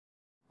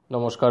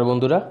नमस्कार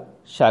बंधुरा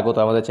स्वागत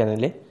आमादेर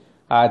चैनेले।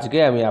 आज के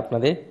आमी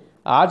आपनादेर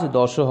आज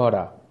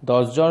दशहरा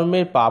 10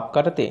 जन्मेर पाप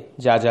काटाते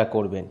जा जा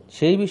करबेन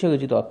सेई विषये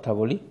किछु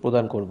तथ्यावली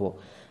प्रदान करब।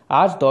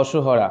 आज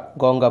दशहरा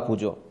गंगा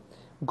पुजो।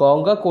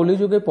 गंगा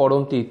कलिजुगे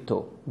परम तीर्थ,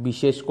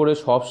 विशेष करे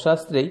सब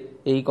शास्त्रेई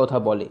एई कथा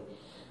बले।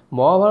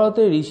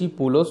 महाभारतेर ऋषि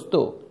पुलस्त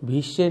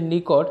भीष्मेर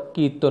निकट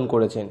कीर्तन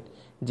करेছেন,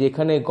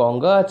 जेखाने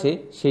गंगा आछे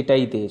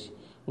सेटाई देश।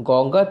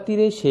 गंगार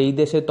तीरे सेई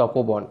देशे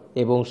तपोवन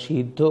एवं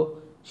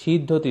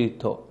सिद्ध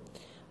तीर्थ।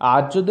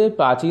 आर्यদের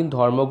प्राचीन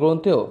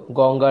धर्मग्रंथेও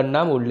गंगार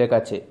नाम उल्लेख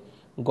आछे।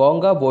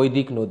 गंगा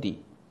वैदिक नदी।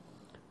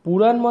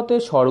 पुराण मते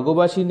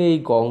स्वर्गबासिनी এই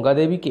गंगा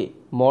देवीके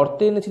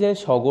मर्ते এনেছিলেন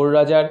সগর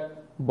রাজার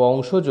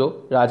বংশজ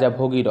রাজা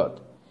ভগীরথ।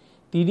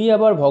 তিনি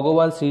আবার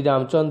ভগবান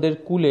শ্রীরামচন্দ্রের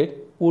কুলের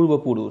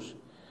পূর্বপুরুষ।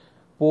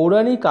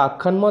 পৌরাণিক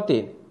আখ্যান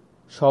মতে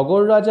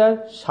সগর রাজার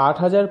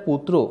 ৬০,০০০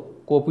 পুত্র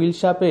কপিল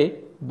সাপে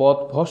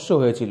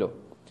বধভস্ম হয়েছিল।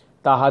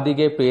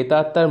 তাহাদিগে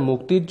প্রেতাত্মার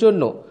মুক্তির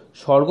জন্য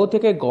স্বর্গ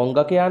থেকে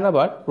গঙ্গাকে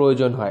আনাবার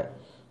প্রয়োজন হয়।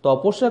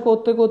 তপস্যা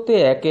করতে করতে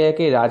একে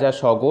একে রাজা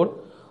সগর,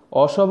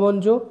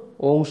 অসমঞ্জ,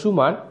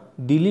 অংশুমান,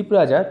 দিলীপ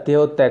রাজা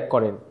দেহত্যাগ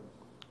করেন।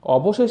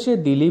 অবশেষে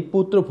দিলীপ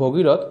পুত্র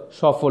ভগীরথ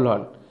সফল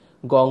হন,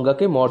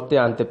 গঙ্গাকে মর্তে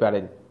আনতে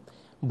পারেন।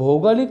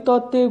 ভৌগোলিক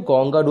তত্ত্বে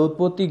গঙ্গার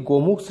উৎপত্তি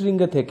গোমুখ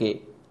শৃঙ্গ থেকে।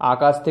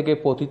 আকাশ থেকে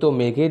পতিত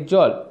মেঘের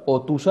জল ও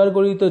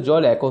তুষারগলিত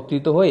জল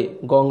একত্রিত হয়ে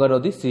গঙ্গা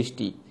নদীর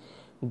সৃষ্টি।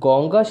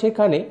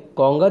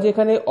 গঙ্গা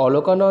যেখানে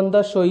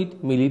অলকানন্দার সহিত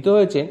মিলিত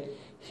হয়েছেন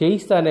সেই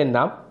স্থানের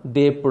নাম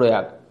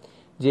দেবপ্রয়াগ।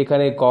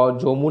 যেখানে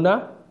যমুনা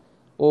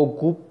ও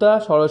গুপ্তা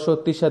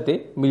সরস্বতীর সাথে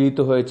মিলিত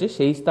হয়েছে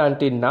সেই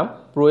স্থানটির নাম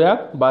প্রয়াগ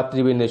বা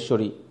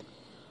ত্রিবেণেশ্বরী।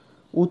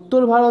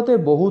 উত্তর ভারতে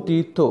বহু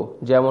তীর্থ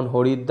যেমন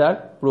হরিদ্বার,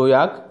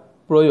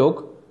 প্রয়োগ,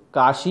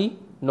 কাশী,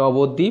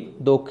 নবদ্বীপ,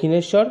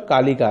 দক্ষিণেশ্বর,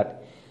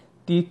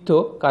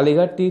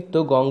 কালীঘাট তীর্থ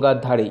গঙ্গার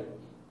ধারেই।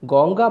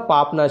 গঙ্গা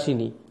পাপ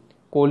নাশিনী,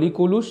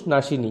 কলিকুলুষ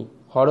নাশিনী,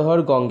 হর হর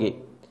গঙ্গে।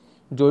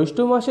 জ্যৈষ্ঠ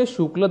মাসের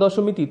শুক্লা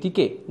দশমী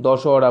তিথিকে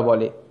দশহরা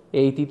বলে।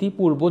 এই তিথি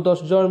পূর্ব 10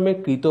 জন্মের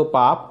কৃত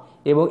পাপ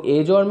এবং এ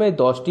জন্মের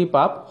 10টি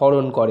পাপ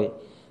হরণ করে।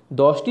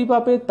 10টি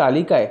পাপের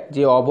তালিকায়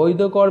যে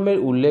অবৈধ কর্মের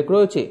উল্লেখ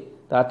রয়েছে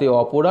তাতে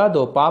অপরাধ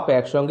ও পাপ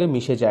একসঙ্গে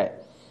মিশে যায়।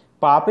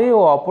 পাপে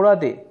ও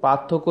অপরাধে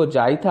পার্থক্য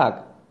যাই থাক,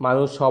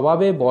 মানুষ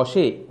স্বভাবে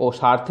বশে ও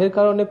স্বার্থের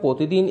কারণে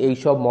প্রতিদিন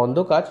এইসব মন্দ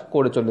কাজ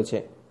করে চলেছে।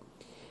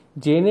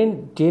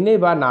 জেনে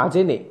বা না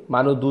জেনে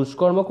মানুষ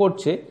দুষ্কর্ম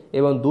করছে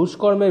এবং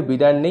দুষ্কর্মের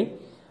বিধান নেই,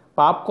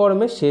 পাপ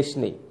কর্মের শেষ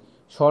নেই।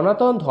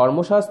 সনাতন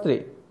ধর্মশাস্ত্রে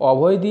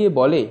অভয় দিয়ে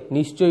বলে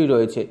নিশ্চয়ই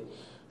রয়েছে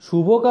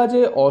শুভ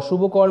কাজে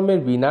অশুভ কর্মের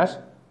বিনাশ,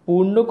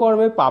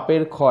 পুণ্যকর্মে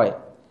পাপের ক্ষয়।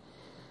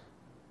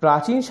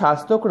 প্রাচীন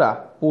শাস্ত্রকরা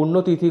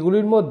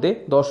পুণ্যতিথিগুলির মধ্যে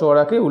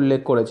দশহরাকে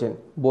উল্লেখ করেছেন।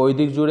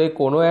 বৈদিক যুগে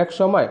কোনো এক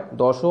সময়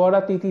দশহরা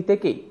তিথি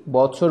থেকেই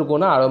বৎসর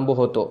গোনা আরম্ভ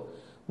হতো।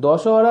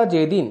 দশহরা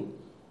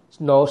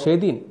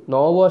সেদিন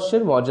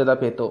নববর্ষের মর্যাদা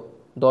পেত।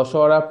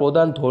 দশহরা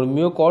প্রধান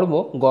ধর্মীয় কর্ম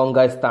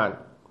গঙ্গায় স্নান,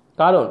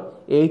 কারণ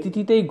এই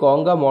তিথিতেই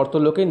গঙ্গা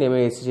মর্তলোকে নেমে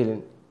এসেছিলেন।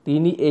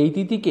 তিনি এই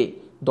তিথিকে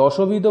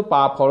 10বিধ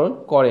পাপ হরণ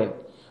করেন।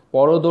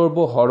 পরদ্রব্য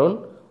হরণ,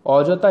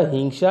 অযথা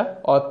হিংসা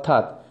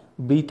অর্থাৎ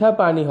বৃথা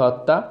প্রাণী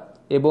হত্যা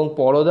এবং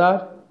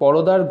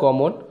পরদার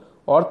গমন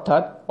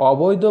অর্থাৎ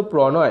অবৈধ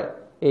প্রণয়,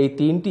 এই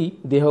 3টি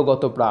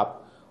দেহগত পাপ।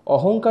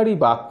 অহংকারী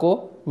বাক্য,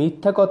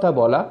 মিথ্যা কথা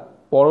বলা,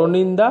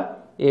 পরনিন্দা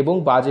এবং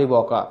বাজে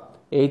বকা,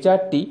 এই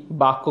 4টি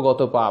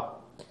বাক্যগত পাপ।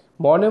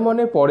 মনে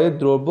মনে পরের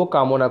দ্রব্য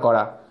কামনা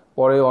করা,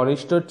 পরের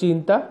অনিষ্টর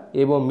চিন্তা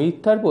এবং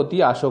মিথ্যার প্রতি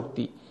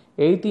আসক্তি,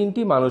 এই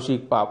 3টি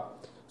মানসিক পাপ।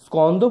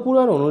 স্কন্দ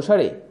পুরাণ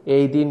অনুসারে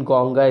এই দিন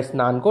গঙ্গায়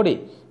স্নান করে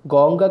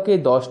গঙ্গাকে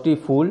 10টি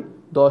ফুল,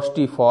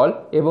 10টি ফল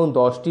এবং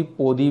 10টি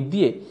প্রদীপ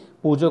দিয়ে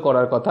পুজো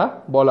করার কথা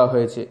বলা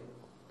হয়েছে।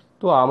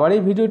 তো আমার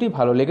এই ভিডিওটি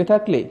ভালো লেগে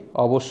থাকলে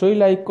অবশ্যই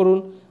লাইক করুন,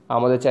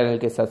 আমাদের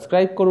চ্যানেলকে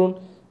সাবস্ক্রাইব করুন,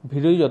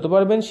 ভিডিও যত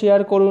পারবেন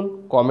শেয়ার করুন,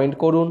 কমেন্ট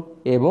করুন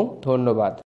এবং ধন্যবাদ।